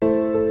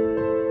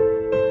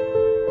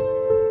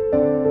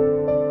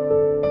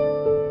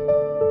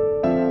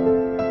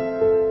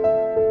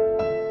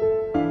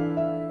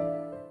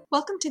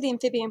to the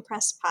Amphibian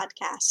Press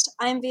podcast.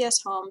 I'm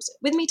V.S. Holmes.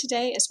 With me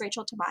today is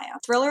Rachael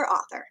Tamayo, thriller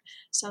author.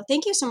 So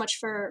thank you so much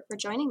for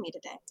joining me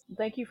today.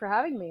 Thank you for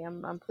having me.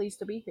 I'm pleased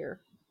to be here.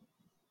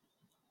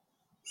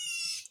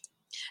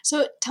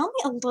 So tell me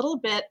a little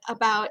bit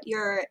about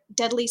your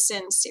Deadly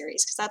Sins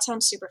series, because that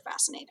sounds super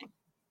fascinating.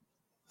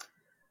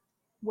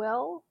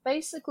 Well,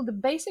 basically, the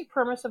basic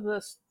premise of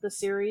the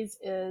series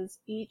is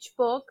each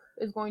book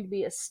is going to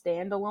be a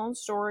standalone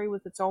story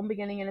with its own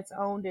beginning and its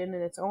own end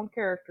and its own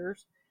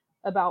characters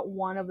about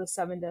one of the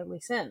 7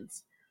 deadly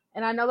sins.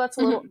 And I know that's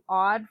a little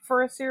odd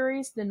for a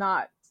series to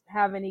not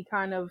have any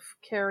kind of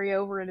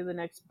carryover into the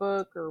next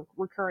book or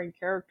recurring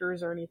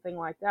characters or anything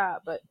like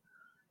that, but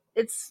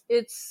it's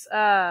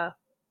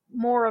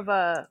more of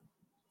a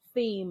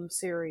theme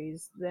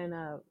series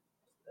than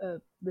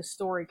the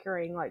story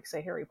carrying, like,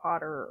 say, Harry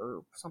Potter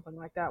or something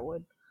like that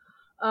would.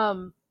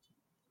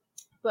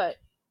 But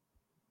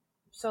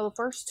so the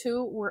first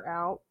 2 were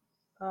out.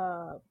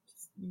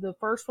 The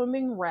first one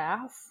being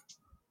Wrath,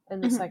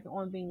 and the second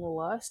one being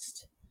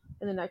Lust,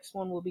 and the next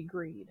one will be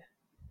Greed.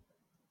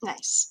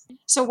 Nice.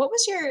 So what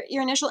was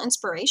your initial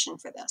inspiration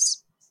for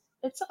this?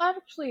 It's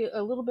actually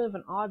a little bit of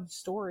an odd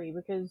story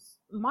because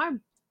my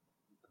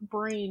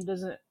brain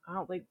doesn't, I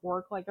don't think,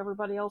 work like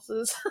everybody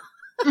else's.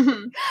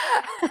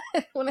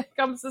 When it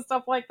comes to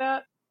stuff like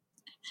that.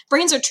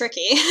 Brains are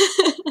tricky.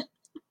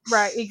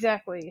 Right,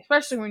 exactly.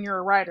 Especially when you're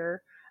a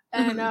writer.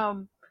 And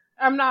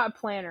I'm not a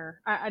planner.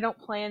 I don't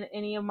plan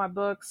any of my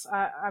books.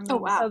 I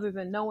mean, other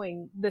than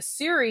knowing what the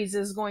series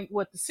is going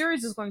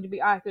to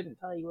be, I couldn't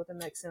tell you what the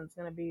next scene's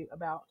going to be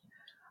about.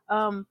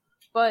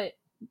 But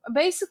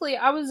basically,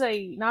 I was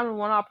a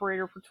 911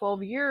 operator for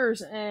 12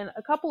 years, and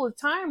a couple of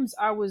times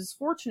I was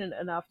fortunate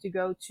enough to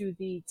go to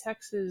the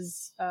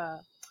Texas,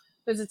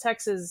 there's a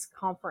Texas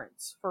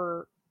conference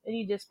for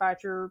any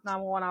dispatcher,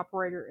 911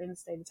 operator in the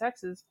state of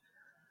Texas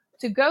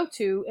to go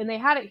to, and they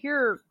had it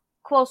here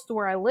close to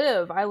where I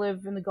live. I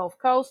live in the Gulf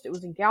Coast. It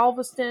was in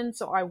Galveston,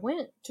 so I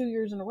went 2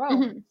 years in a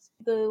row.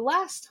 The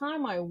last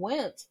time I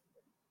went,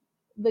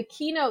 the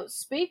keynote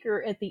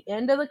speaker at the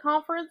end of the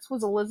conference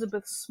was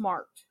Elizabeth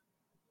Smart.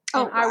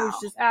 And I was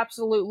just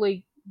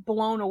absolutely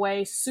blown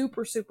away,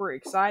 super, super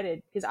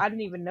excited, because I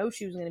didn't even know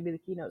she was going to be the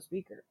keynote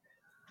speaker.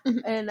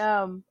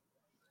 And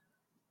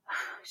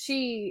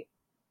she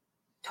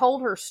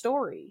told her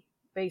story,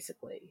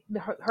 basically.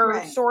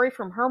 Her story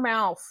from her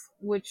mouth,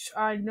 which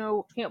I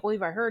can't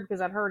believe I heard,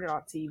 because I'd heard it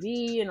on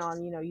TV and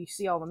on, you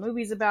see all the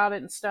movies about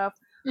it and stuff.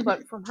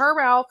 But from her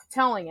mouth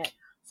telling it.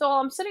 So while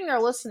I'm sitting there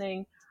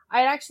listening,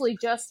 I had actually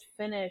just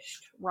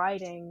finished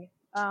writing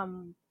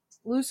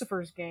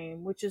Lucifer's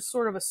Game, which is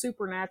sort of a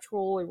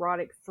supernatural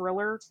erotic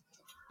thriller.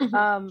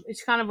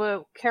 It's kind of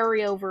a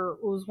carryover.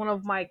 It was one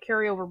of my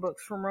carryover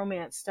books from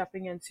romance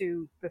stepping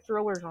into the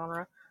thriller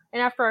genre.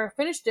 And after I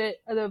finished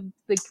it,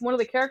 one of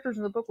the characters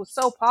in the book was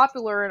so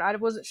popular, and I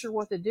wasn't sure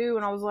what to do.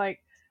 And I was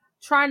like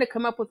trying to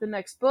come up with the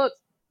next book.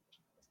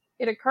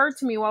 It occurred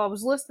to me while I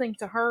was listening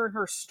to her and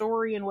her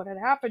story and what had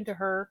happened to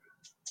her,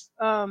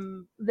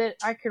 that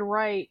I could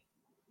write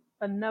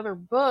another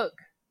book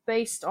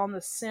based on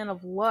the sin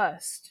of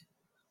lust,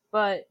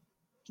 but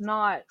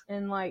not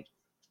in, like,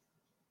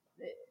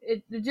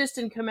 it just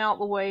didn't come out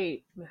the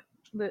way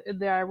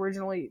that I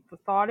originally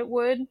thought it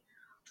would.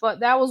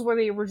 But that was where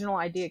the original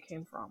idea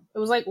came from. It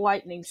was like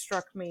lightning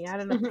struck me. I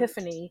had an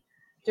epiphany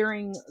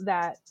during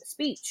that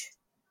speech.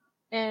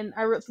 And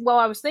while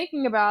I was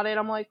thinking about it,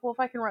 I'm like, well, if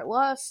I can write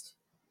Lust,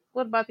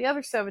 what about the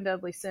other 7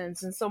 deadly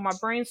sins? And so my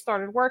brain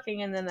started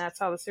working, and then that's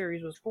how the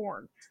series was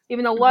born.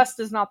 Even though Lust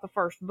is not the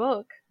first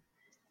book,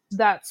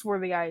 that's where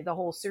the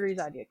whole series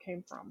idea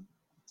came from.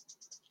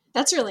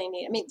 That's really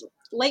neat. I mean,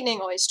 lightning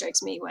always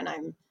strikes me when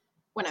I'm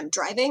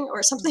driving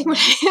or something,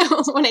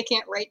 when I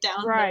can't write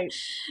down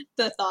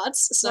the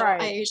thoughts. So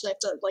I usually have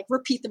to, like,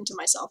 repeat them to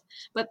myself.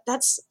 But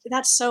that's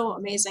so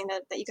amazing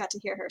that you got to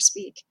hear her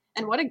speak.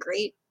 And what a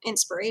great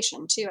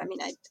inspiration too. I mean,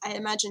 I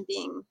imagine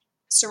being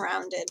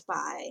surrounded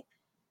by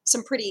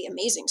some pretty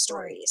amazing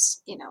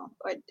stories,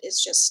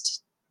 it's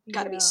just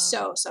got to be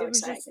so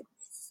exciting.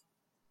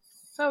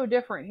 So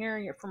different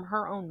hearing it from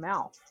her own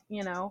mouth,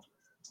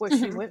 what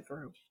she went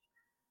through.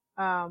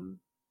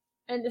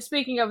 And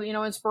speaking of,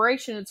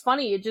 inspiration, it's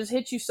funny, it just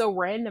hits you so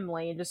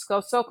randomly and just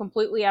goes so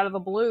completely out of the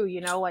blue,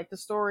 like the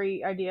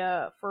story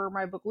idea for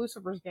my book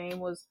Lucifer's Game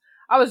was,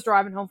 I was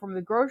driving home from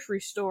the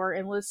grocery store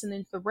and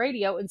listening to the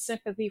radio, and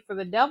Sympathy for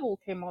the Devil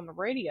came on the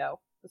radio,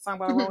 the song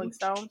by the Rolling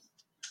Stones.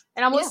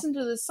 And I'm listening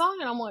to this song,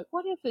 and I'm like,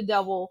 what if the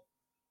devil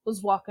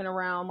was walking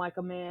around like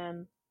a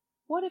man?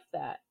 What if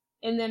that?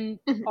 And then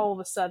all of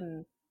a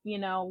sudden,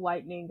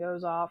 lightning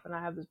goes off, and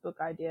I have this book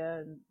idea,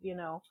 and,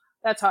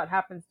 that's how it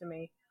happens to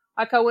me.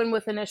 I go in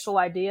with initial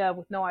idea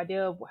with no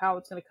idea of how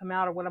it's going to come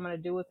out or what I'm going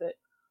to do with it.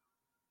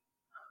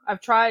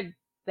 I've tried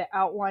the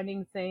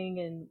outlining thing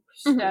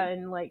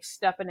and like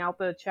stepping out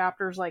the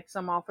chapters like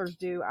some authors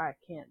do. I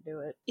can't do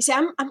it. You see,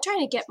 I'm trying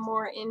to get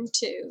more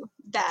into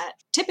that.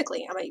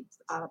 Typically, I'm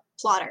a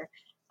plotter,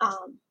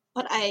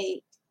 but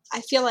I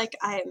feel like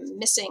I'm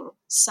missing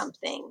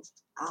something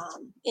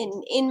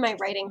in my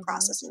writing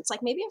process. And it's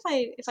like, maybe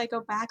if I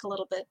go back a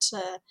little bit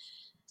to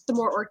the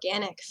more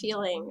organic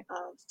feeling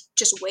of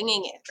just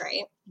winging it,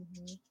 right?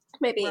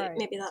 Maybe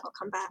that'll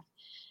come back.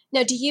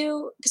 Now, do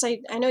you, because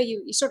I know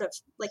you sort of,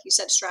 like you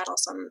said, straddle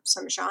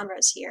some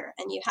genres here,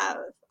 and you have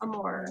a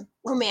more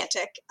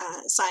romantic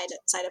side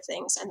of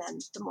things, and then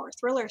the more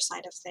thriller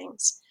side of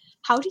things.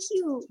 How do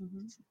you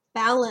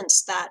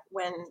balance that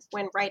when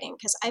writing?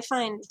 Because I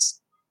find,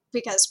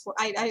 because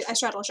I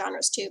straddle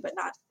genres too, but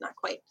not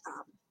quite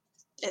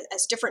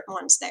as different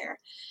ones there.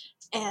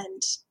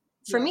 And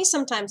for me,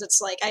 sometimes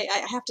it's like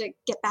I have to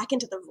get back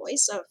into the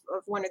voice of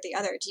one or the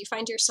other. Do you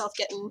find yourself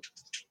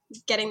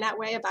getting that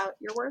way about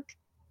your work?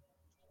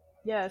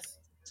 Yes.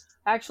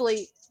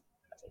 Actually,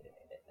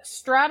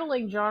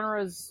 straddling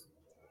genres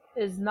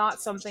is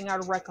not something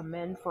I'd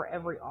recommend for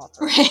every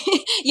author. Right.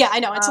 Yeah, I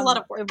know. It's a lot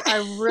of work. I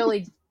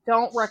really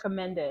don't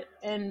recommend it.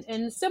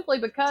 And simply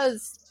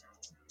because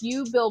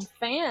you build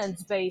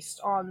fans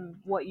based on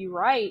what you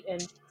write,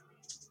 and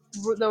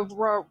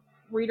the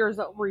readers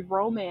that read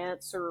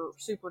romance or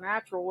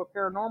supernatural or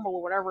paranormal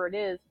or whatever it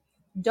is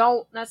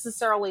don't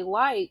necessarily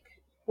like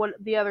what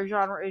the other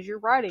genre is you're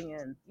writing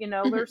in. You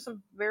know, there's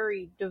some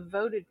very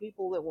devoted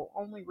people that will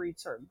only read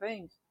certain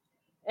things.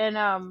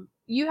 And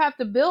you have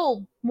to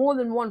build more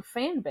than one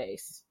fan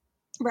base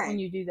when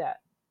you do that.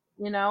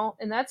 You know,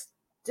 and that's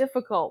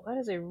difficult. That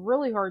is a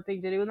really hard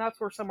thing to do, and that's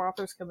where some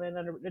authors come in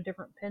under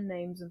different pen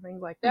names and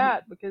things like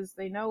that, because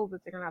they know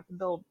that they're gonna have to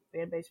build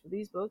fan base for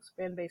these books,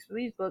 fan base for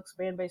these books,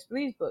 fan base for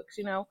these books,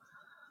 you know.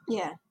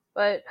 Yeah.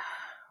 But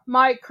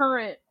my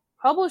current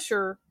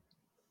publisher,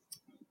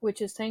 which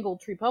is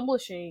Tangled Tree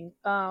Publishing,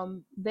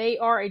 they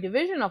are a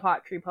division of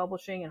Hot Tree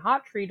Publishing, and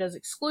Hot Tree does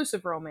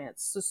exclusive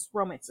romance,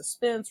 romance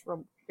suspense,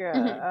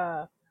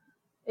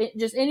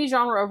 just any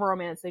genre of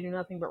romance. They do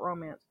nothing but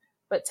romance.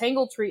 But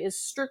Tangled Tree is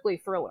strictly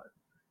thriller.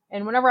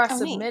 And whenever I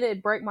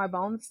submitted Break My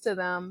Bones to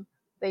them,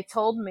 they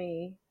told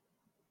me,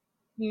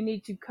 you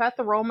need to cut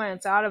the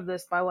romance out of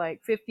this by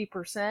like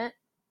 50%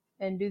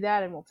 and do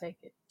that, and we'll take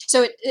it.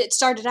 So it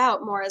started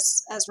out more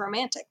as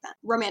romantic then,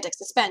 romantic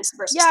suspense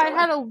versus thriller. It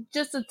had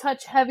just a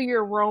touch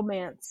heavier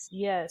romance.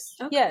 Yes,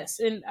 yes,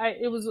 and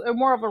it was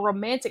more of a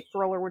romantic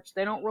thriller, which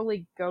they don't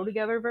really go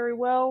together very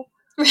well.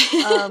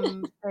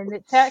 And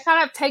it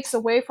kind of takes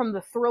away from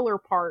the thriller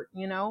part,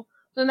 you know.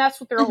 And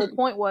that's what their whole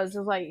point was.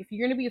 Is like, if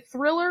you're going to be a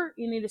thriller,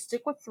 you need to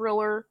stick with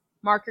thriller.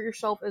 Market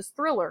yourself as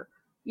thriller,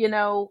 you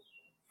know,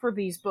 for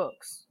these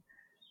books.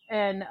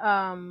 And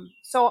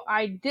so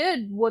I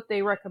did what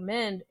they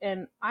recommend,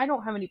 and I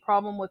don't have any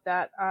problem with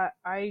that.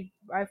 I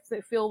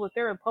feel that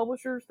they're the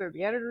publishers, they're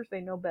the editors,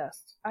 they know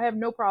best. I have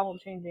no problem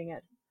changing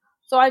it.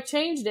 So I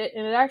changed it,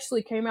 and it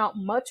actually came out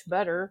much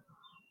better.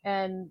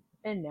 And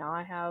now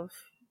I have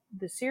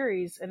the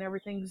series, and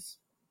everything's.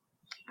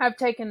 I've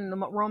taken the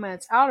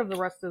romance out of the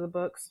rest of the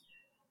books.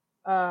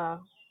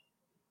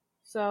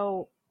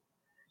 So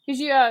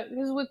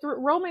because with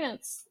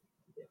romance,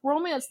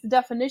 the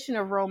definition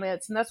of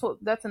romance, and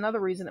that's another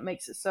reason it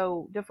makes it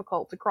so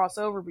difficult to cross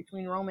over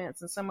between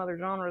romance and some other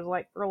genres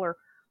like thriller.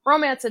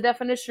 Romance, the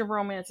definition of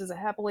romance is a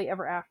happily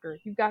ever after.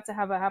 You've got to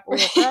have a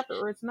happily ever after,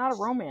 or it's not a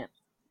romance.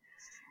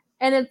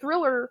 And in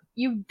thriller,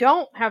 you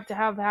don't have to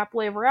have the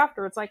happily ever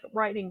after. It's like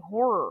writing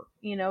horror.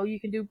 You know, you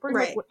can do pretty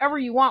much whatever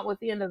you want with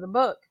the end of the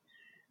book,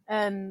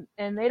 and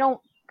they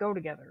don't go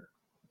together.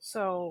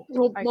 So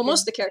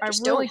most of the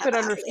characters I really could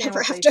understand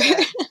what they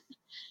said.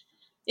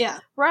 Yeah.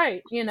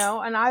 Right, you know,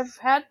 and I've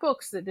had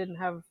books that didn't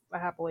have a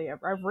happily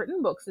ever. I've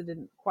written books that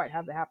didn't quite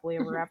have the happily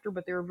ever after,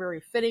 but they were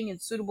very fitting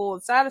and suitable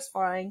and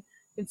satisfying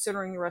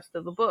considering the rest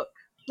of the book.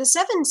 The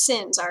 7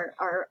 sins are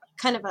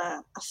kind of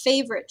a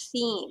favorite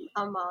theme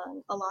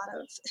among a lot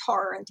of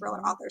horror and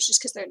thriller authors,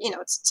 just because they're, you know,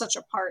 it's such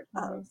a part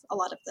of a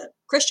lot of the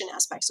Christian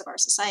aspects of our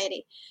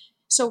society.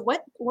 So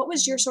what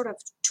was your sort of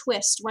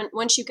twist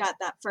once you got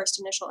that first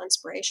initial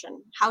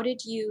inspiration? How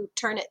did you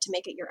turn it to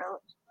make it your own?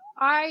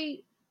 I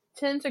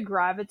tend to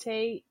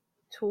gravitate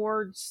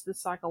towards the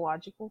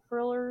psychological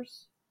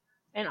thrillers,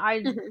 and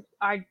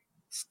I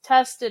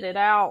tested it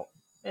out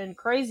in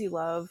Crazy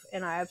Love,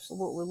 and I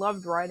absolutely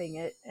loved writing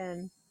it.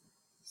 And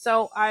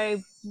so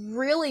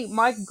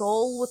my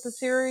goal with the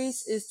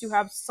series is to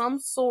have some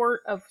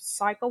sort of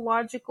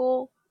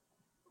psychological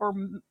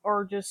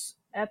or just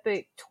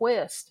epic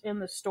twist in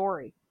the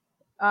story,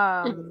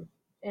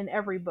 in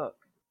every book.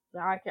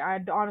 I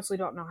honestly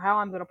don't know how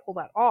I'm going to pull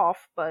that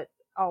off, but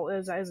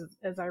as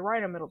I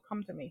write them, it'll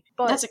come to me.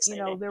 But that's exciting.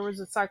 You know, there was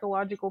a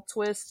psychological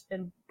twist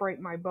in Break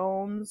My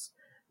Bones,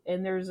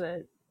 and there's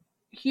a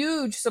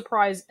huge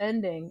surprise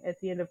ending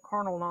at the end of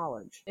Carnal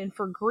Knowledge. And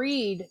for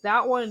Greed,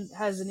 that one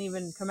hasn't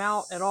even come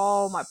out at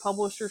all. My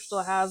publisher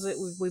still has it.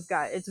 We've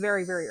got, it's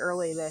very, very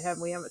early.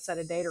 We haven't set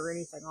a date or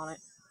anything on it.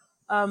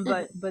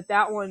 But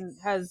that one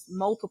has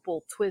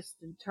multiple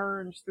twists and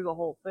turns through the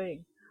whole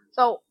thing.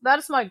 So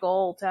that's my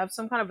goal, to have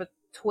some kind of a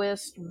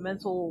twist,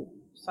 mental,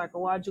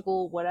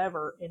 psychological,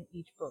 whatever, in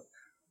each book.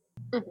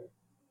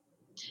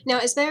 Now,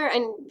 is there,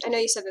 and I know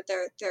you said that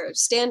they're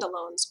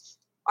standalones,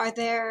 are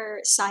there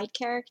side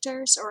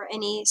characters or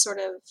any sort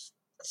of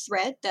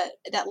thread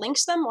that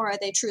links them, or are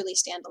they truly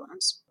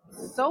standalones?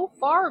 So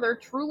far, they're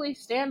truly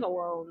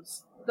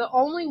standalones. The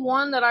only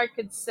one that I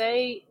could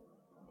say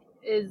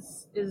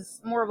is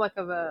more of like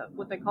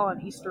what they call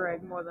an Easter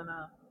egg more than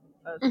a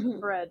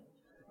thread.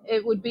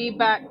 It would be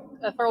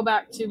a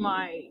throwback to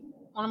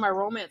one of my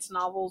romance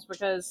novels,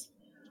 because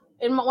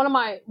in one of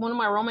my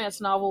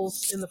romance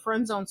novels in the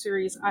Friend Zone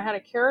series, I had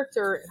a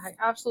character and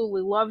I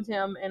absolutely loved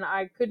him, and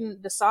I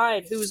couldn't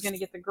decide who was going to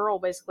get the girl.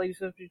 Basically, it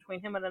was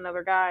between him and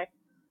another guy,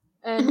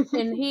 and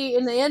he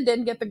in the end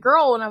didn't get the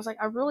girl, and I was like,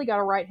 I really got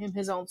to write him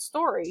his own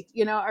story.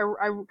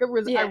 I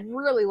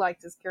really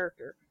liked his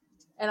character,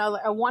 and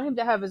I want him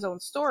to have his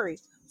own story.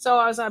 So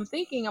I'm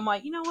thinking, I'm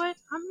like, you know what?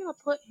 I'm gonna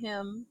put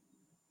him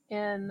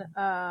in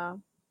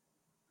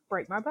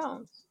Break My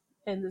Bones,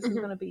 and this is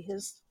gonna be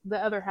the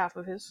other half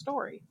of his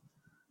story.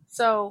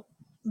 So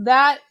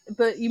but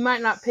you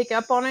might not pick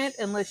up on it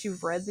unless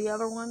you've read the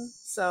other one.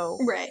 So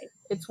Right.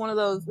 it's one of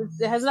those.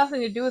 It has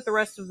nothing to do with the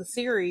rest of the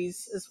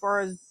series as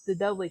far as the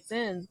Deadly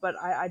Sins, but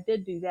I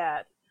did do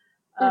that.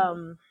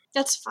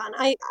 That's fun.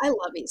 I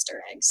love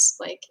Easter eggs.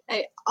 Like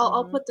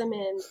I'll put them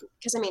in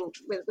because I mean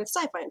with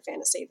sci-fi and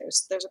fantasy,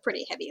 there's a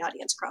pretty heavy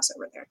audience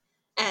crossover there,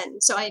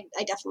 and so I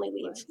definitely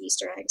leave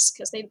Easter eggs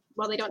because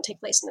while they don't take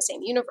place in the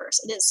same universe,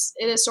 it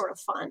is sort of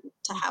fun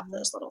to have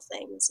those little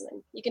things, and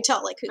then you can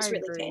tell like who's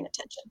really paying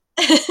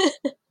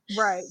attention.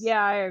 Right.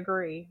 Yeah, I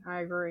agree.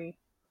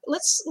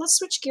 Let's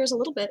switch gears a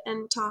little bit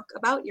and talk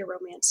about your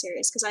romance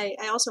series because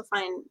I also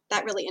find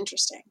that really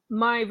interesting.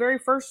 My very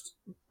first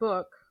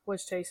book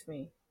was Chase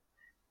Me,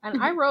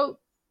 and I wrote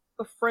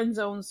a Friend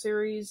Zone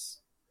series.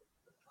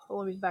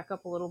 Let me back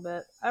up a little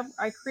bit.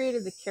 I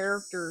created the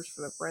characters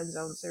for the Friend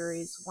Zone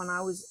series when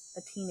I was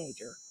a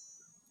teenager.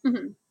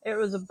 It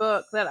was a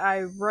book that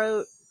I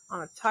wrote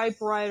on a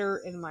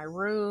typewriter in my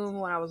room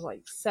when I was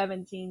like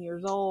 17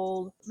 years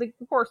old.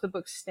 Of course, the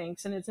book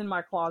stinks and it's in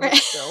my closet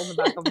still in the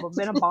back of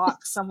in a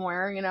box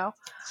somewhere,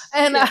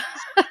 and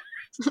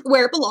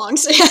where it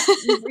belongs.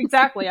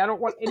 Exactly. I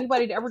don't want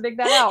anybody to ever dig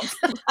that out.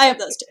 I have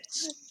those too.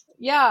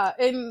 Yeah,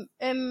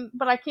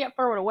 but I can't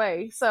throw it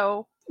away.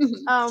 So,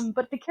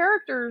 but the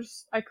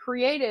characters I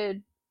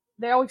created,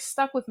 they always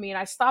stuck with me, and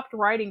I stopped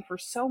writing for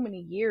so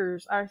many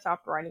years. I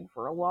stopped writing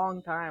for a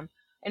long time.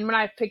 And when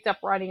I picked up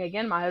writing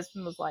again, my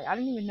husband was like, I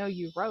didn't even know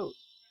you wrote.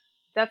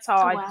 That's how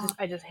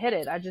I just hit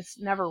it. I just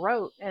never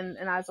wrote. And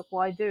I was like,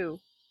 well, I do.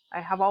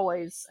 I have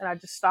always, and I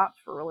just stopped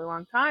for a really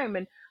long time.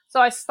 And so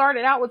I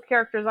started out with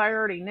characters I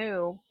already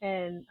knew,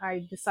 and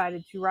I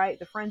decided to write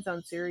the Friend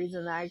Zone series,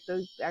 and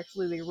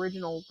actually the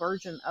original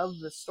version of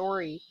the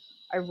story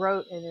I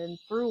wrote and then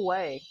threw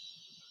away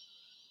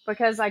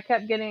because I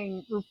kept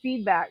getting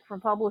feedback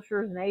from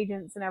publishers and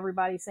agents and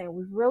everybody saying,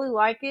 we really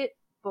like it,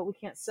 but we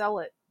can't sell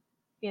it.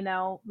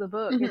 The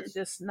book, it's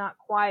just not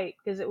quite,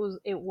 because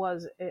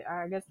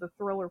I guess the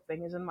thriller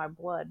thing is in my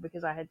blood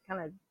because I had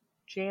kind of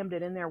jammed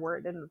it in there where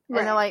it didn't. Right.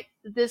 And they're like,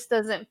 this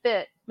doesn't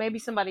fit. Maybe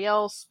somebody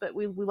else, but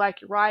we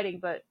like your writing,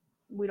 but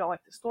we don't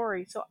like the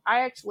story. So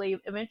I actually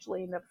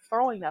eventually ended up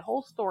throwing that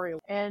whole story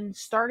and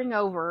starting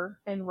over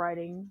and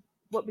writing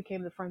what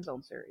became the Friend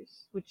Zone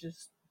series, which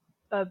is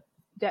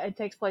it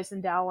takes place in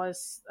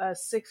Dallas.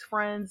 6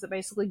 friends that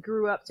basically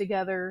grew up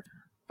together,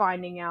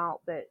 finding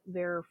out that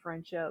their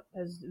friendship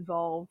has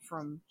evolved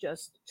from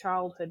just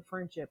childhood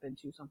friendship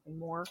into something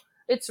more.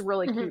 It's a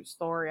really cute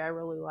story. I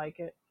really like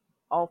it.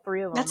 All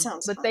 3 of them. That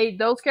sounds but fun.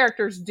 Those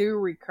characters do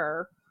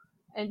recur.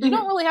 And you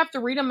don't really have to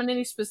read them in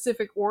any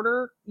specific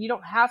order. You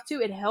don't have to.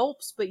 It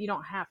helps, but you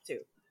don't have to.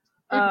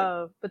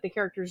 But the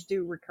characters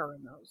do recur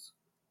in those.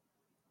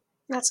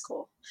 That's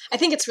cool. I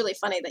think it's really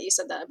funny that you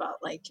said that about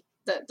like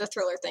the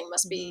thriller thing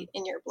must be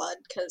in your blood,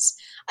 because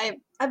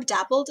I've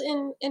dabbled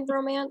in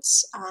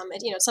romance. And,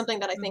 it's something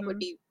that I think would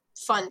be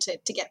fun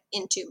to get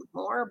into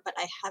more, but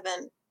I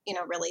haven't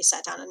really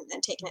sat down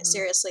and taken it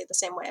seriously the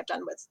same way I've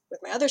done with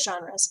my other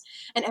genres.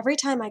 And every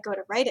time I go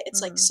to write it,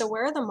 it's like, so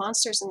where are the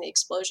monsters and the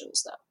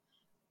explosions though?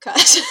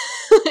 Because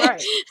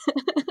right.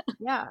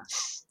 Yeah.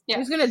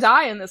 Who's gonna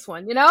die in this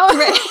one?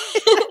 Right.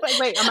 Like,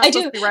 wait, I'm not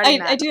supposed to be writing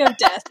that. I do have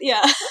death.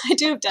 Yeah, I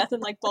do have death in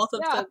like both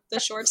of the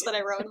shorts that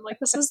I wrote. I'm like,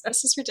 this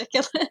is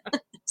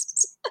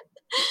ridiculous.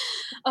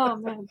 Oh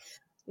man.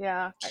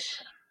 Yeah,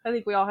 I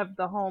think we all have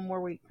the home where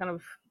we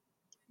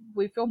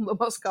feel the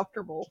most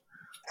comfortable.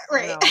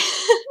 Right.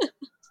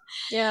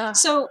 Yeah.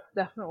 So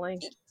definitely.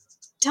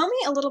 Tell me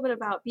a little bit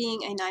about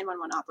being a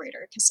 911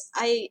 operator, because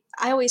I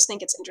always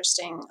think it's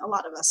interesting. A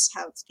lot of us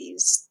have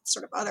these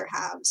sort of other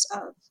halves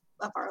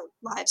of our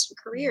lives and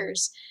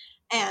careers.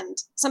 And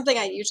something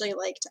I usually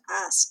like to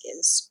ask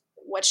is,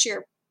 what's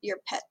your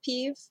pet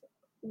peeve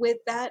with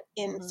that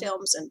in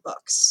films and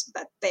books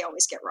that they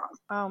always get wrong?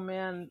 Oh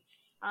man,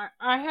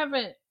 I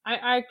haven't.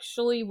 I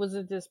actually was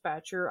a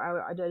dispatcher.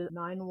 I did a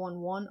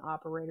 911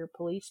 operator,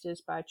 police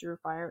dispatcher,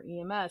 fire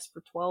EMS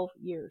for 12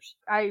 years.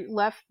 I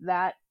left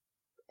that,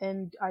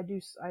 and I do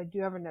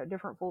have a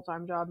different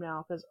full-time job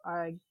now because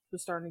I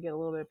was starting to get a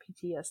little bit of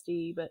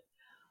PTSD. But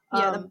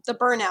yeah, the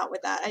burnout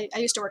with that. I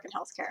used to work in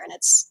healthcare, and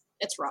it's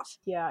rough.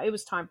 Yeah, it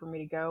was time for me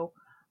to go.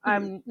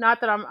 I'm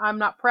not that I'm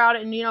not proud.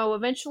 And,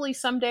 eventually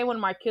someday when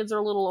my kids are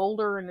a little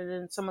older and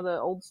then some of the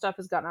old stuff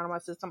has gotten out of my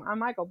system, I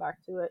might go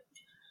back to it.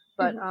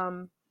 But,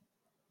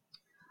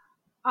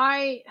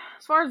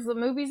 as far as the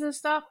movies and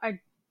stuff, I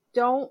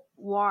don't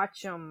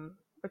watch them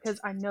because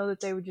I know that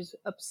they would just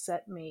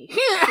upset me.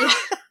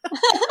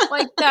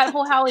 Like that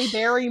whole Halle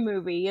Berry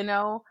movie,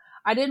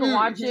 I didn't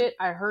watch it.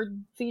 I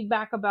heard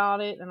feedback about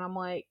it, and I'm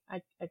like,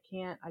 I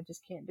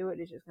just can't do it.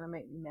 It's just gonna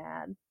make me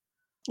mad.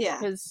 Yeah,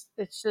 because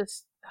it's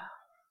just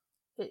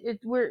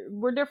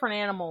we're different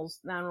animals,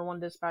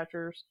 911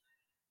 dispatchers.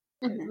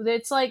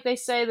 It's like they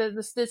say that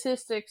the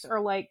statistics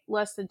are like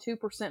less than 2%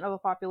 of the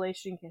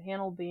population can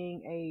handle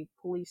being a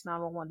police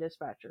 911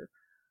 dispatcher,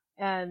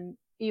 and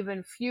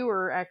even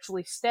fewer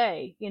actually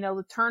stay.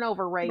 The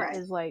turnover rate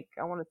is like,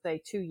 I want to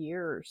say 2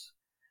 years.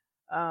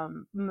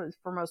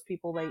 For most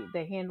people,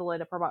 they handle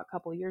it for about a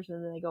couple of years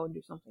and then they go and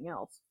do something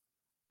else.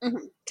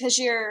 Because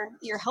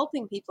you're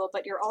helping people,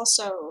 but you're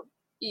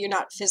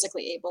not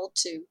physically able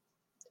to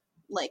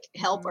like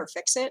help or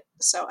fix it.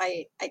 So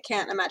I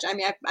can't imagine. I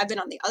mean, I've been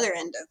on the other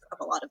end of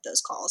a lot of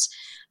those calls,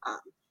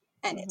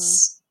 and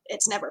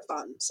it's never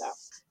fun. So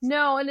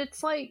no, and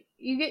it's like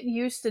you get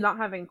used to not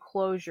having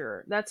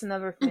closure. That's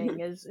another thing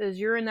is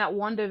you're in that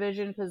one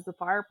division because the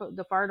fire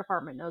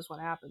department knows what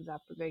happens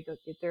after they get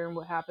there and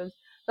what happens.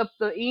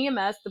 The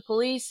EMS, the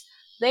police,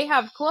 they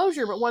have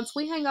closure, but once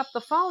we hang up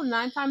the phone,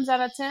 9 times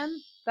out of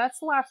 10, that's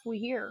the last we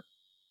hear.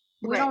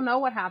 We don't know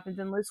what happens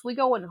unless we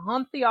go and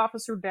hunt the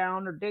officer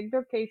down or dig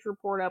their case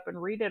report up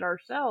and read it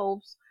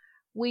ourselves.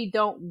 We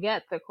don't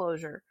get the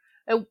closure,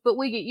 but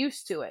we get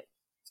used to it.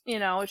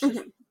 It's just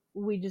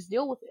we just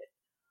deal with it.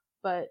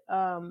 But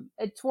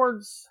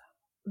towards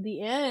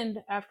the end,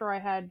 after I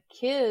had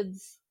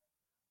kids,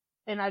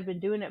 and I'd been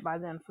doing it by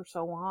then for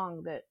so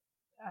long that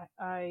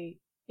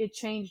it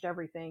changed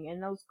everything.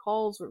 And those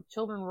calls where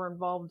children were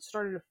involved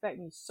started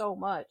affecting me so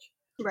much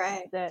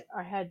that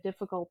I had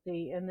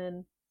difficulty. And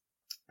then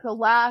the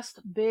last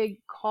big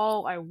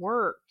call I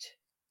worked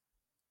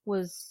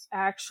was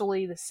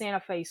actually the Santa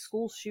Fe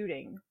school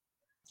shooting.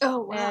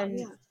 Oh wow! And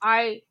yeah.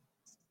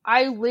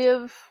 I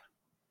live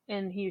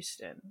in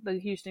Houston, the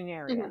Houston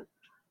area,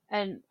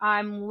 and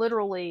I'm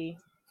literally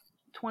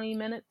 20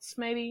 minutes,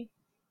 maybe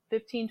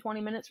 15,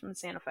 20 minutes from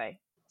Santa Fe.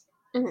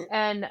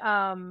 And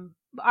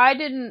I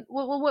didn't.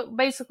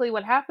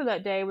 What happened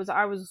that day was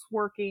I was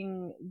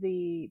working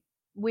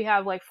we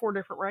have like 4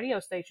 different radio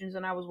stations,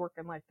 and I was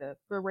working like the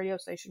radio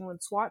station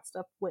when SWAT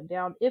stuff went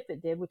down, if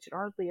it did, which it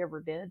hardly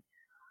ever did,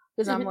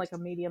 because I'm like a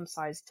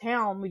medium-sized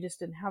town. We just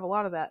didn't have a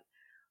lot of that.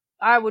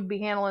 I would be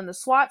handling the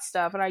SWAT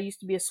stuff, and I used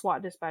to be a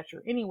SWAT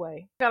dispatcher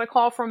anyway. I got a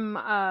call from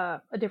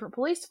a different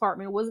police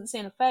department. It wasn't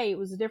Santa Fe. It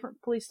was a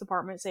different police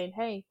department saying,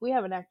 hey, we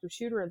have an active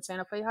shooter in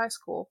Santa Fe High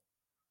School.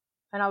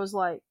 And I was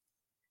like,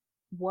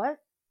 what?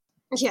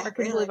 Yeah, I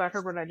couldn't believe I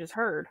heard what I just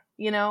heard,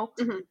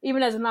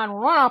 Even as a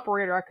 911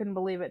 operator, I couldn't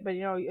believe it. But,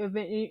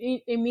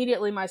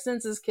 immediately my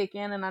senses kick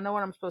in and I know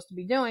what I'm supposed to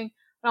be doing.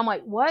 And I'm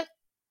like, what?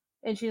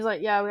 And she's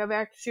like, yeah, we have an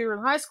active shooter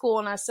in high school.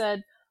 And I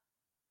said,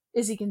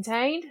 is he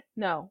contained?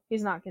 No,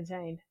 he's not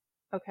contained.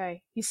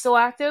 Okay. He's still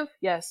active?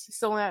 Yes. He's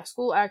still in that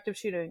school, active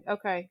shooting.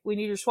 Okay. We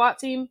need your SWAT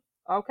team?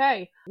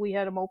 Okay. We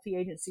had a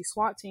multi-agency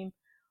SWAT team.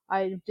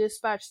 I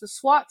dispatched the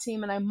SWAT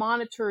team and I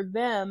monitored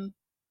them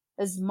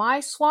as my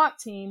SWAT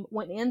team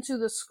went into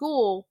the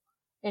school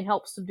and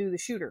helped subdue the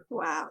shooter.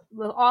 Wow.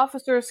 The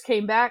officers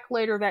came back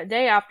later that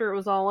day after it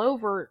was all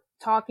over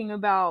talking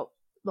about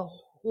the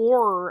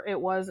horror it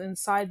was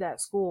inside that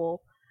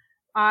school.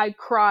 I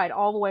cried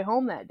all the way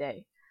home that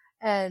day.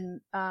 And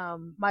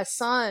my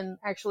son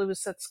actually was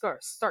set to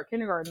start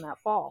kindergarten that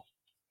fall.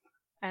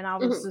 And I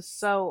was just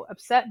so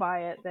upset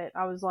by it that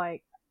I was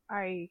like,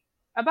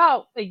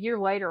 about a year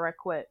later, I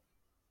quit.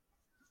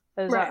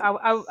 Right.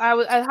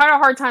 I had a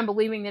hard time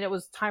believing that it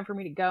was time for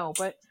me to go.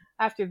 But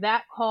after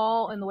that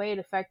call and the way it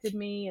affected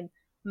me and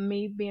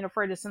me being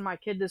afraid to send my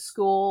kid to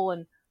school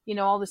and,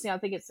 all this thing, I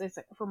think it's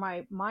for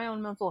my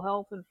own mental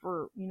health and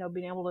for,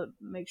 being able to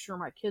make sure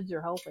my kids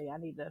are healthy. I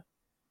need to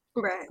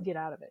get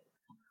out of it.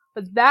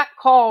 But that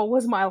call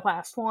was my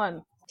last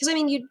one. Because I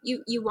mean,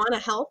 you want to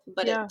help,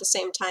 but at the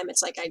same time,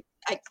 it's like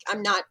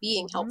I'm not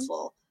being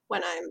helpful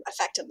when I'm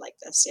affected like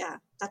this. Yeah,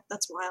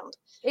 that's wild.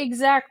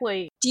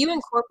 Exactly. Do you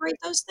incorporate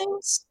those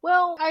things?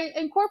 Well, I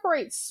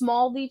incorporate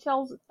small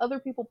details other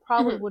people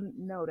probably wouldn't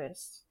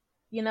notice.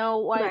 I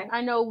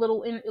know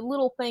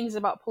little things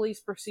about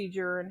police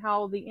procedure and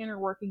how the inner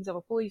workings of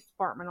a police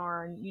department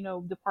are, and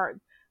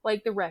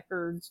like the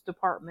records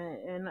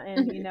department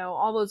and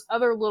all those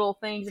other little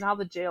things and how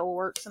the jail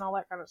works and all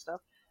that kind of stuff.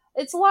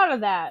 It's a lot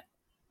of that.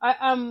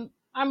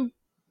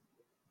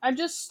 I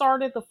just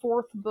started the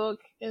 4th book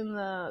in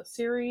the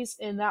series,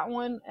 and that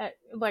one,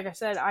 like I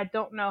said, I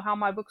don't know how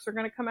my books are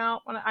going to come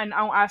out.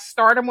 I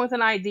start them with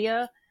an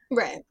idea,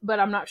 right? But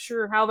I'm not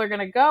sure how they're going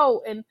to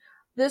go. And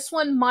this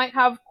one might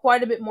have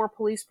quite a bit more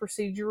police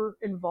procedure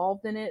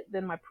involved in it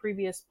than my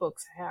previous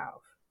books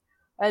have.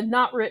 I had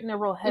not written a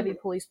real heavy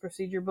police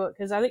procedure book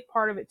because I think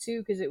part of it too,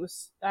 because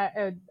it's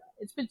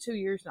been 2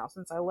 years now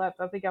since I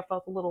left. I think I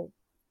felt a little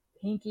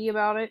hinky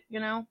about it,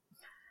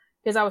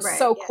 because I was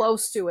so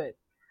close to it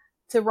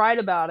to write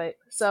about it.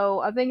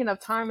 So I think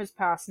enough time has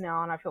passed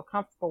now, and I feel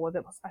comfortable with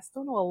it. I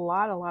still know a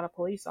lot of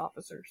police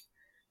officers,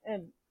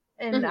 and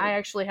I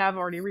actually have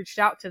already reached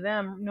out to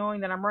them,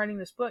 knowing that I'm writing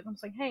this book. I'm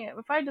saying, hey,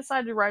 if I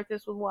decide to write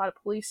this with a lot of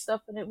police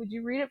stuff in it, would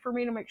you read it for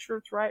me to make sure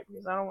it's right?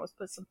 Because I don't want to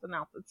put something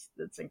out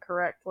that's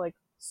incorrect, like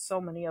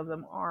so many of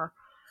them are.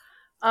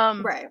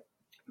 Right.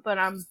 But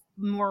I'm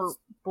more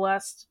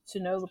blessed to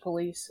know the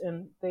police,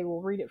 and they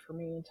will read it for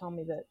me and tell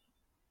me that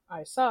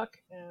I suck,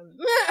 and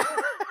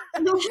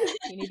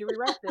you need to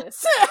rewrite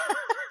this.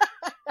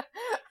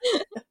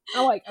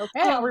 I'm like,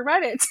 okay, I'll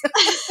rewrite it.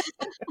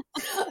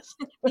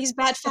 These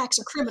bad facts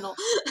are criminal.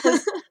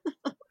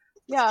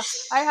 Yeah,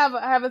 I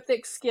have a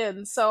thick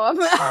skin, so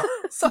I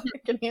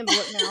can handle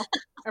it now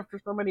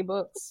after so many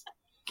books.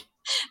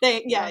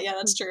 Yeah,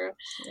 that's true.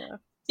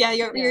 Yeah,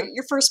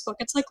 your first book,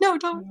 it's like, no,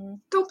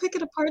 don't pick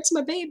it apart. It's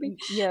my baby.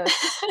 Yes.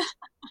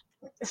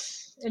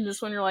 And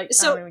this one, you're like,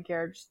 I don't even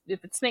care. Just,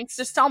 if it stinks,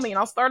 just tell me, and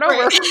I'll start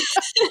over.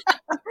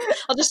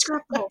 I'll just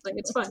scrap the whole thing.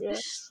 It's fine.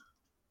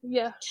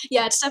 Yeah.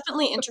 It's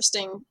definitely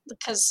interesting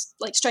because,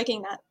 like,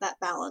 striking that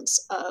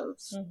balance of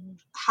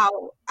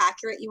how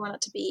accurate you want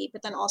it to be,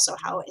 but then also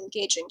how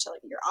engaging to,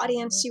 like, your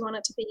audience you want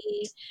it to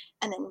be,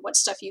 and then what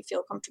stuff you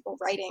feel comfortable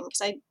writing.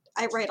 Because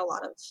I write a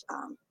lot of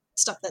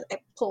stuff that I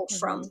pull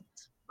from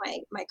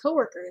my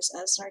coworkers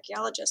as an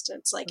archaeologist, and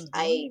it's like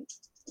I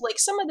like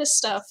some of this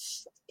stuff.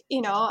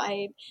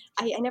 I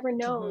never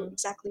know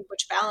exactly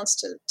which balance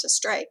to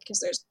strike because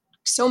there's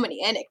so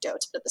many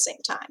anecdotes, but at the same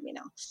time,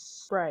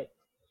 Right.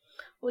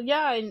 Well,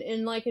 yeah,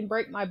 and like in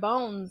Break My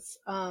Bones,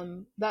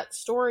 that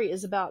story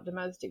is about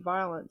domestic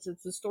violence.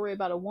 It's a story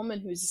about a woman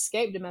who's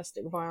escaped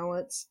domestic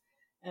violence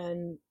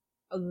and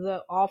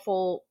the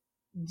awful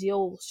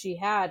deal she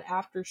had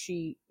after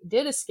she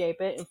did escape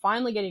it, and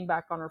finally getting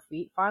back on her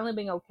feet, finally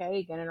being okay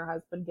again, and her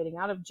husband getting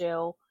out of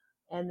jail,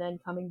 and then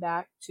coming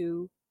back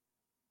to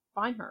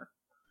find her.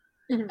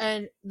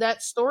 And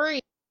that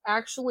story,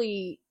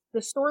 actually,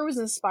 the story was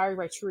inspired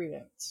by true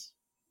events.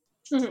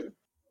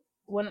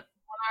 When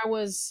I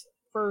was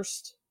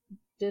first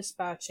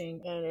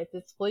dispatching, and at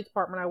the police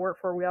department I worked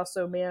for, we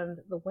also manned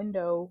the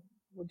window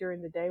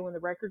during the day when the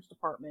records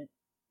department,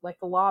 like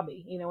the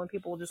lobby, when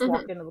people would just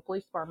walk into the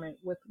police department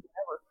with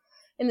whatever.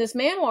 And this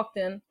man walked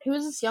in. He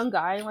was this young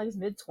guy, like his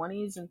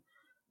mid-20s, and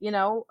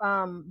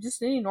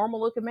just any normal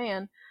looking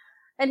man.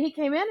 And he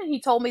came in and he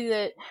told me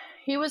that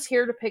he was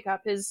here to pick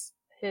up his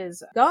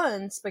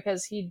guns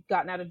because he'd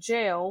gotten out of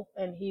jail,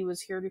 and he was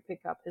here to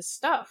pick up his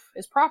stuff,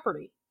 his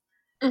property.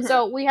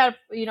 So we had,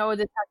 a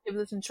detective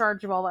that's in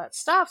charge of all that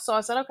stuff. So I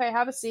said, okay,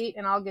 have a seat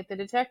and I'll get the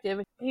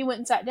detective. He went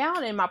and sat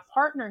down, and my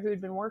partner, who'd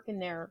been working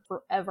there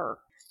forever,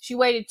 she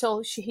waited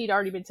till he'd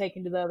already been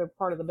taken to the other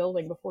part of the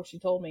building before she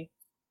told me.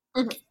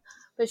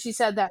 But she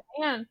said that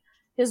man,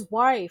 his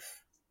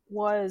wife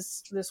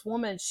was this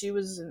woman. She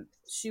was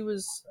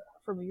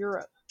from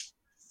Europe,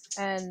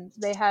 and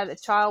they had a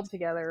child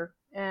together.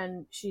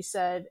 And she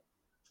said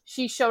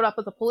she showed up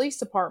at the police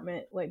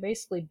department, like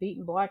basically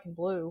beaten black and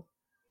blue.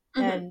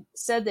 And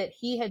said that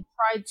he had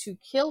tried to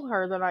kill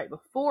her the night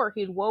before.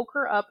 He'd woke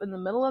her up in the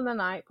middle of the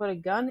night, put a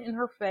gun in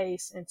her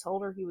face, and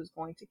told her he was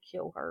going to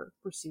kill her,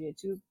 proceeded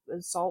to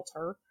assault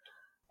her.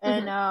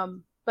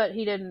 And, but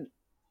he didn't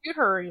shoot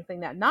her or anything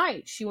that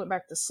night. She went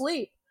back to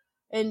sleep.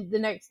 And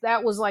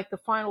that was like the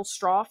final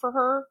straw for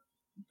her,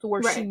 to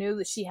where she knew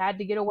that she had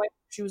to get away.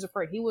 She was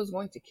afraid he was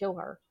going to kill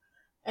her.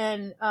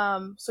 And,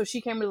 so she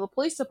came to the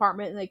police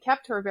department, and they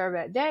kept her there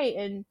that day.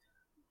 And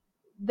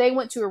they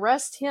went to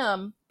arrest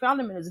him, found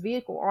him in his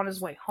vehicle on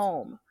his way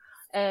home.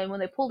 And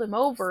when they pulled him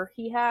over,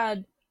 he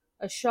had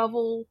a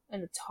shovel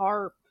and a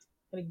tarp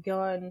and a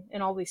gun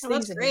and all these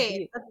things. That's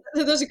great.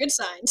 Those are good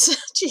signs.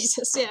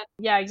 Jesus, yeah.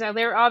 Yeah,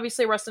 exactly. They were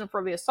obviously arresting him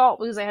for the assault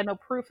because they had no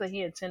proof that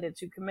he intended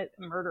to commit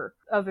murder,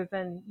 other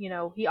than,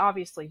 he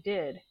obviously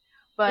did.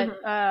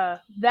 But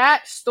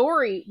that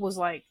story was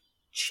like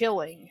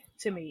chilling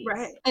to me.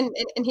 Right. And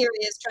here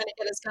he is trying to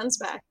get his guns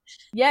back.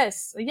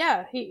 Yes.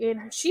 Yeah.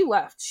 She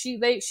left. She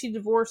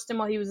divorced him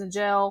while he was in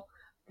jail.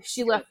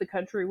 She left the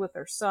country with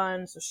her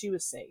son, so she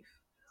was safe.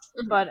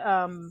 But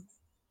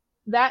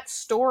that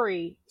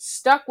story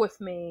stuck with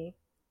me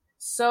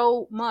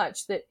so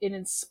much that it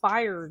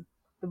inspired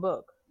the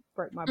book,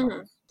 Break My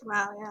Bones.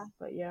 Wow, yeah.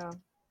 But yeah.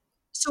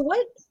 So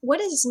what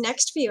is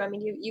next for you? I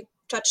mean, you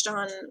touched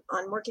on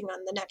working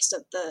on the next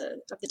of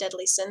the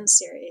Deadly Sins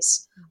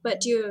series,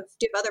 but do you have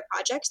other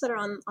projects that are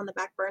on the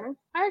back burner?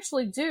 I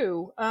actually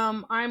do.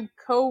 I'm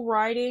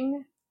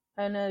co-writing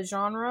in a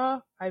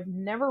genre I've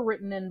never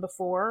written in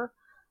before.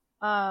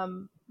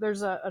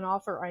 There's an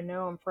author I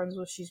know I'm friends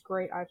with. She's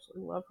great. I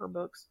absolutely love her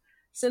books.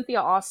 Cynthia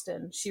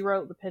Austin. She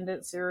wrote the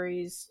Pendant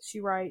series. She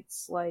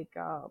writes like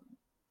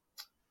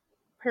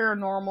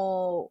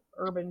paranormal,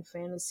 urban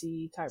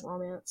fantasy type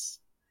romance.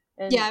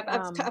 And, yeah,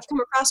 I've come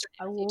across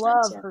her. I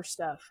love her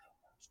stuff.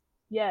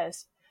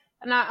 Yes.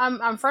 And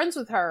I'm friends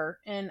with her,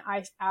 and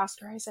I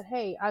asked her, I said,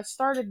 hey, I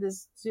started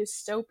this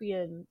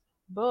dystopian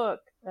book,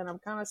 and I'm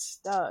kind of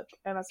stuck.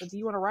 And I said, do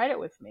you want to write it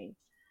with me?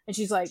 And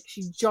she's like,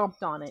 she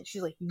jumped on it.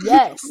 She's like,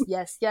 yes,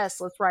 yes,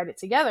 yes, let's write it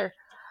together.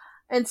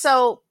 And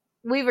so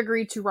we've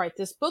agreed to write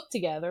this book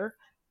together.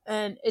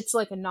 And it's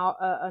like a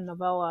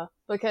novella,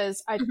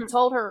 because I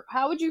told her,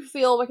 how would you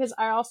feel? Because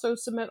I also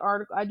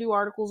I do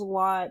articles a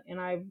lot,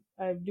 and I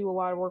do a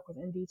lot of work with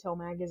In Detail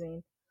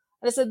magazine.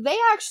 And I said, they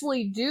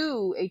actually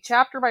do a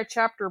chapter by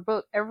chapter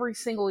book every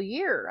single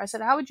year. I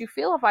said, how would you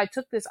feel if I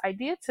took this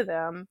idea to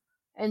them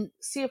and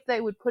see if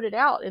they would put it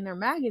out in their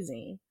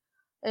magazine?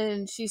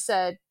 And she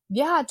said,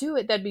 yeah, do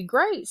it. That'd be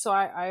great. So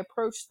I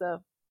approached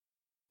the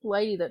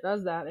lady that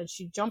does that, and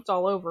she jumped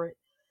all over it.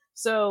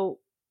 So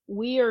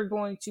we are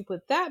going to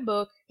put that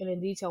book in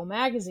Detail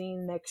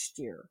magazine next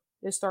year.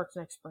 It starts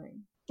next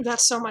spring.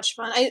 That's so much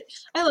fun. I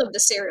love the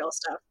serial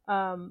stuff.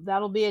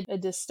 That'll be a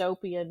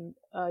dystopian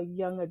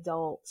young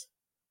adult,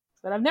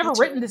 but I've never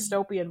written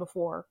dystopian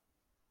before.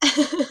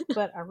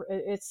 But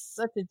it's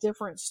such a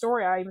different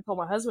story. I even told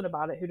my husband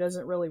about it, who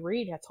doesn't really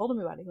read. I told him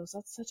about it. He goes,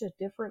 "That's such a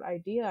different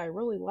idea. I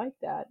really like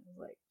that." I was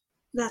like,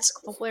 that's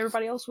cool. Hopefully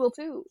everybody else will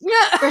too.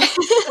 Yeah,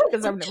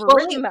 because I've never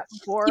written that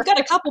before. You've got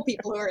a couple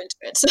people who are into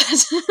it.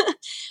 So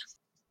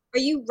are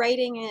you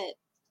writing it,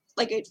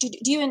 like, do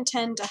you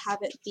intend to have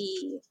it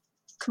be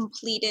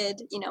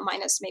completed,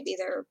 minus maybe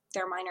their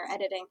minor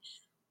editing,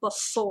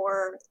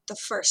 before the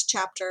first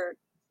chapter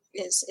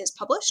is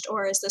published,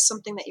 or is this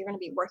something that you're going to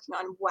be working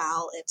on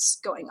while it's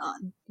going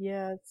on?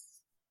 Yes,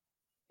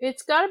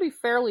 it's got to be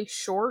fairly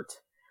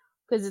short,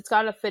 because it's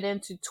got to fit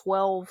into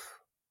 12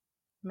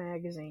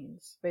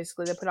 magazines.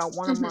 Basically, they put out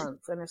one a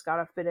month, and it's got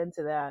to fit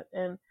into that.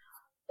 And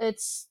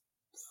it's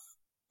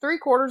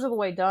 3/4 of the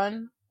way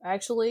done,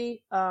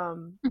 actually.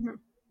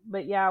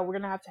 But yeah, we're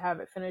gonna have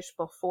it finished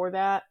before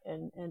that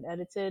and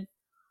edited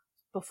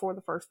before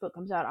the first book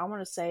comes out. I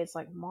want to say it's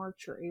like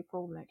March or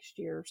April next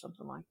year or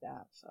something like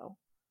that. So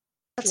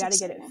we got to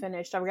get it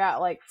finished. I've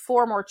got like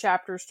 4 more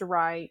chapters to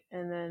write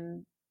and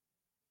then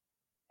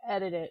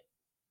edit it.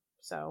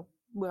 So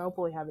we'll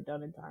hopefully have it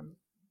done in time.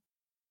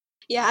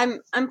 Yeah,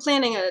 I'm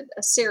planning a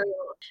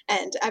serial,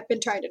 and I've been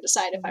trying to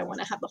decide if I want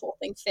to have the whole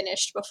thing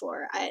finished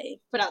before I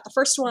put out the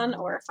first one,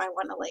 or if I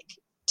want to like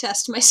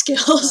test my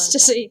skills to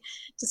see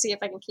if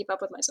I can keep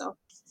up with myself.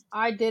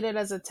 I did it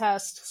as a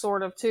test,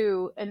 sort of,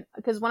 too, and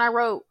because when I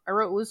wrote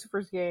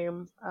Lucifer's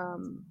Game,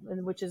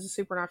 which is a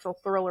supernatural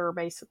thriller,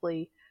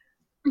 basically,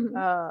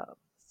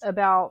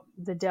 about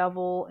the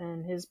devil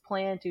and his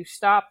plan to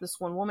stop this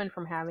one woman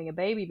from having a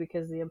baby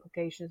because the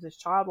implications this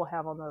child will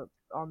have on the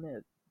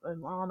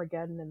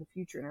Armageddon in the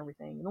future and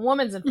everything. And the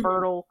woman's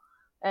infertile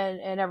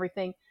and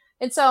everything.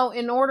 And so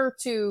in order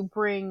to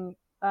bring,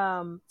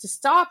 to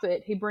stop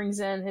it, he brings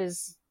in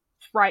his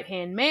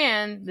right-hand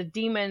man, the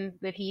demon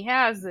that he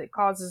has that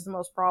causes the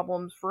most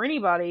problems for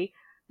anybody,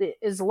 that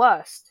is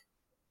lust.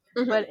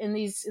 But in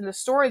the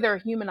story, they're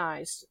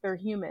humanized. They're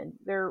human.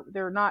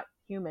 They're not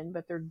human,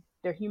 but they're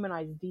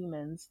humanized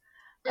demons.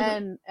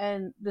 And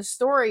the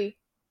story,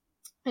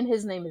 and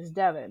his name is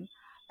Devin.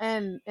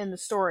 And in the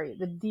story,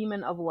 the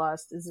demon of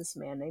lust is this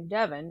man named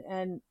Devin.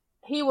 And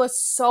he was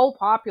so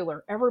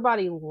popular.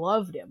 Everybody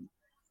loved him.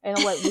 And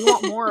I'm like, we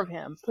want more of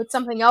him. Put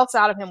something else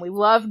out of him. We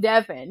love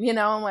Devin.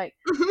 I'm like,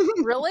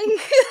 really?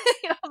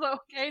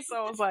 Okay.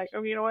 So I was like,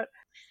 oh, you know what?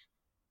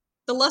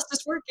 The lust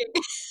is working.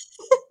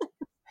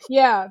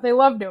 Yeah, they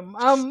loved him.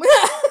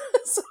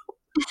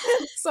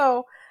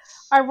 So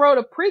I wrote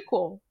a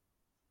prequel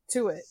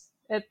to it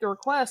at the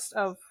request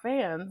of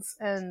fans,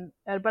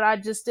 but I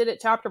just did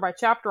it chapter by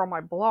chapter on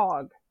my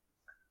blog,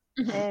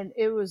 and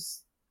it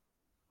was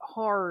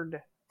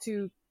hard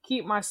to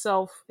keep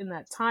myself in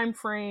that time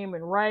frame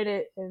and write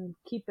it and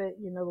keep it,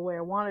 the way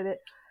I wanted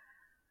it.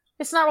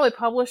 It's not really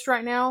published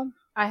right now.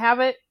 I have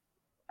it,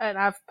 and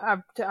I've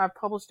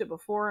published it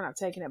before, and I've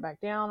taken it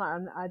back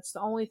down. It's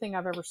the only thing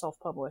I've ever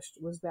self-published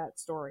was that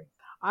story.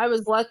 I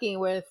was lucky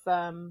with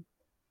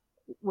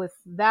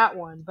that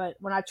one, but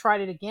when I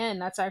tried it again,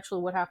 that's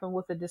actually what happened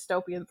with the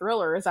dystopian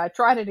thriller. Is I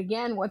tried it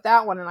again with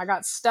that one, and I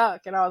got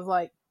stuck, and I was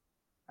like,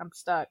 I'm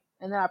stuck.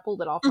 And then I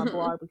pulled it off my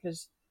blog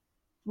because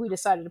we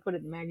decided to put it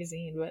in the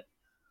magazine. But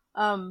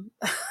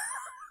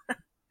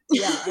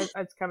yeah,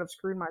 I kind of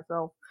screwed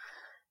myself.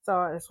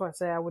 So that's why I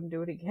say I wouldn't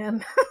do it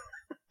again.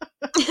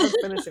 I'd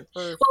finish it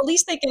first. Well, at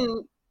least they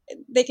can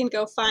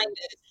go find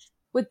it.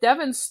 With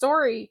Devin's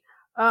story,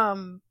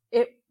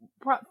 it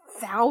brought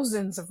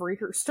thousands of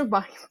readers to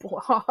my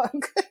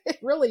blog. It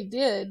really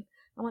did.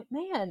 I'm like,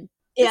 man,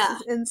 this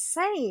is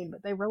insane.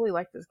 But they really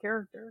liked this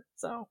character.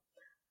 So,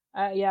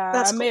 yeah,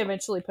 I may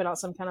eventually put out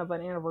some kind of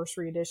an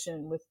anniversary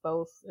edition with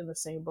both in the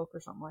same book or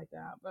something like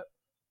that. But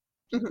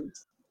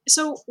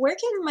So where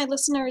can my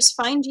listeners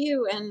find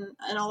you and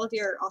all of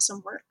your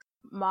awesome work?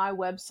 My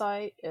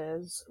website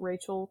is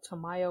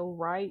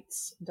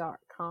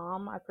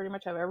RachelTamayowrites.com. I pretty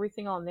much have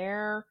everything on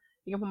there.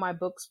 You can put my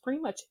books pretty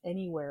much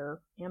anywhere.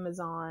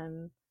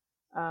 Amazon,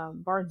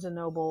 Barnes &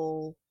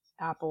 Noble,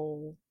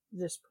 Apple,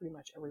 just pretty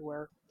much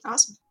everywhere.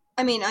 Awesome.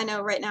 I mean, I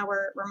know right now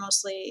we're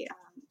mostly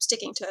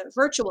sticking to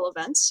virtual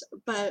events,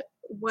 but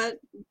what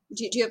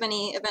do you have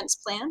any events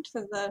planned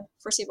for the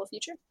foreseeable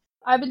future?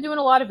 I've been doing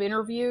a lot of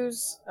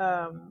interviews.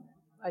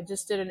 I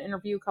just did an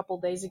interview a couple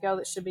days ago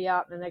that should be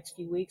out in the next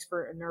few weeks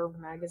for a Nerve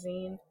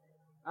magazine.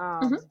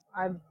 Mm-hmm.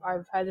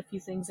 I've had a few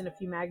things in a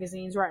few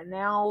magazines right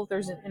now.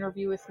 There's an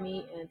interview with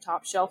me in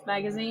Top Shelf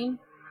magazine.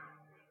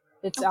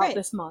 It's out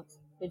this month.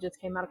 It just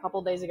came out a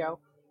couple days ago.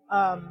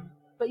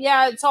 But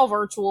yeah, it's all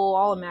virtual,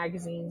 all in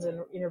magazines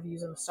and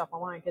interviews and stuff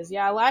online. Because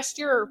yeah, last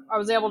year I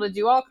was able to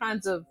do all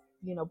kinds of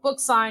book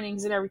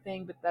signings and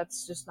everything, but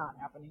that's just not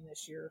happening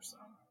this year. So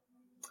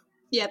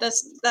yeah,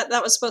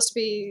 that was supposed to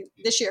be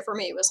this year for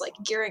me. It was like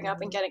gearing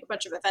up and getting a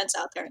bunch of events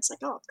out there. It's like,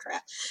 oh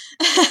crap.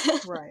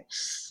 Right.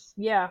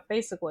 Yeah,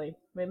 basically.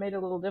 It made it a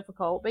little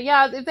difficult. But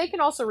yeah, if they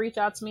can also reach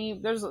out to me,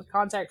 there's a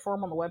contact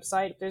form on the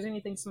website. If there's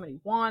anything somebody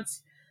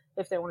wants,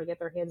 if they want to get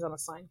their hands on a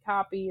signed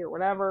copy or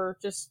whatever,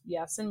 just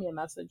send me a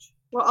message.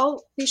 Well,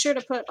 I'll be sure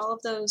to put all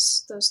of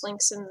those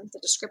links in the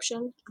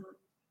description.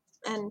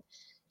 And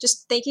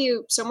just thank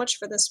you so much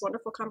for this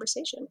wonderful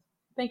conversation.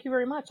 Thank you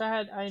very much.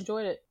 I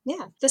enjoyed it.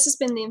 Yeah, this has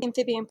been the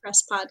Amphibian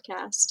Press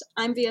podcast.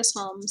 I'm V.S.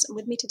 Holmes, and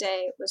with me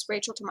today was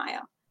Rachael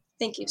Tamayo.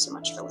 Thank you so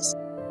much for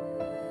listening.